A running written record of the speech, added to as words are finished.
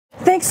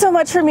Thanks so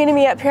much for meeting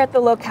me up here at the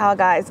locale,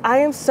 guys. I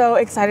am so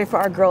excited for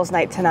our girls'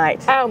 night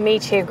tonight. Oh, me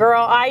too,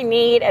 girl. I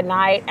need a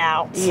night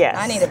out. Yes.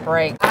 I need a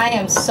break. I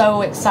am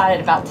so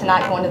excited about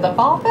tonight going to the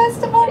fall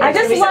festival. I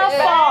just love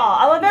fall.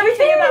 I love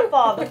everything about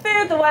fall. The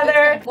food, the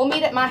weather. We'll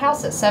meet at my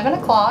house at 7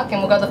 o'clock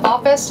and we'll go to the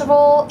fall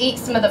festival, eat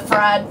some of the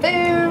fried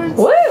foods.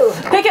 Woo!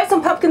 Pick up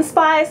some pumpkin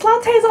spice.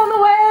 Lattes on the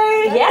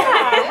way.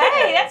 Yeah.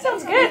 Hey, that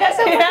sounds good. That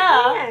sounds like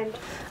a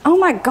plan. Oh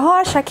my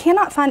gosh, I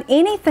cannot find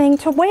anything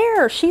to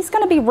wear. She's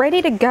gonna be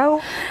ready to go.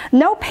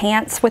 No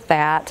pants with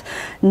that.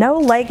 No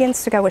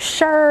leggings to go with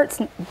shirts.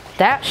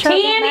 That shirt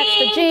will match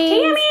the jeans.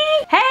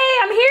 Tammy! Hey,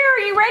 I'm here. Are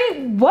you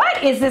ready?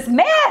 What is this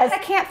mess? I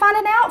can't find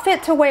an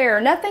outfit to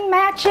wear. Nothing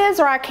matches,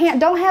 or I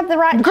don't have the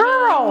right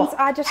Girl, jeans.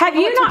 I just have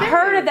don't know you what not to do.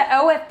 heard of the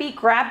OFB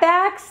grab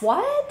bags?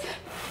 What?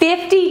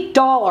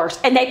 $50,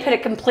 and they put a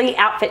complete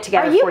outfit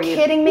together Are you for you.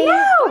 kidding me? No,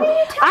 What are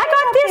you telling I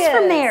got me this about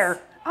from this?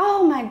 there.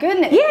 Oh my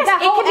goodness. Yes,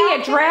 That it whole could be a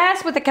outfit?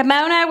 dress with a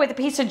kimono, with a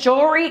piece of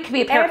jewelry. It could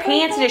be a pair of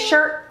pants and a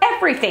shirt.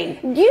 Everything.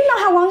 You know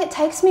how long it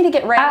takes me to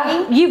get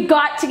ready? You've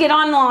got to get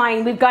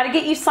online. We've got to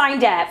get you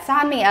signed up.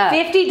 Sign me up.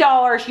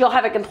 $50. You'll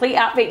have a complete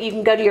outfit. You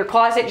can go to your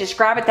closet, just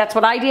grab it. That's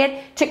what I did.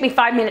 Took me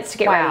 5 minutes to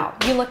get Wow,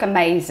 ready. you look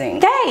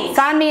amazing. Thanks.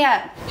 Sign me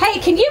up. Hey,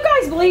 can you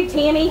guys believe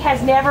Tammy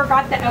has never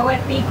got the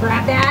OFB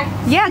grab bag?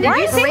 Yeah, did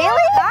you see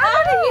Really?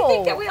 How do you think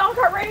No. that we all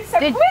got ready so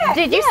Did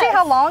quick? you see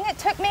how long it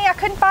took me? I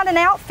couldn't find an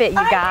outfit, you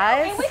I know,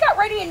 guys. and we got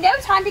ready in no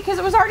time because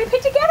it was already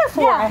put together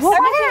for us. Well,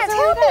 yeah,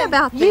 tell me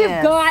about this.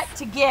 You've got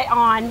to get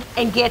on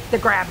and get the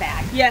grab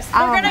bag. Yes, we're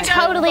gonna go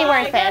totally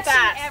buy worth it.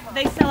 that.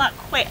 They sell out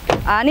quick.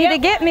 I need to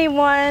get me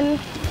one.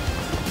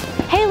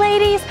 Hey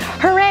ladies,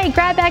 hooray,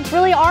 grab bags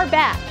really are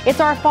back. It's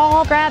our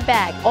fall grab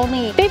bag.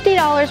 Only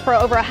 $50 for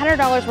over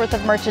 $100 worth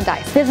of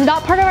merchandise. This is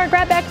not part of our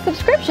grab bag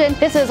subscription.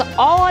 This is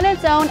all on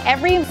its own.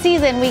 Every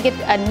season we get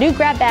a new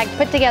grab bag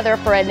put together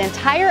for an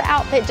entire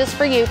outfit just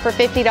for you for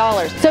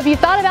 $50. So if you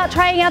thought about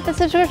trying out the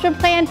subscription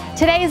plan,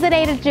 today is the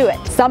day to do it.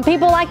 Some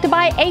people like to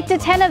buy 8 to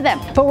 10 of them,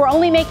 but we're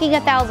only making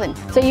 1,000.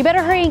 So you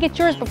better hurry and get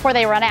yours before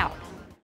they run out.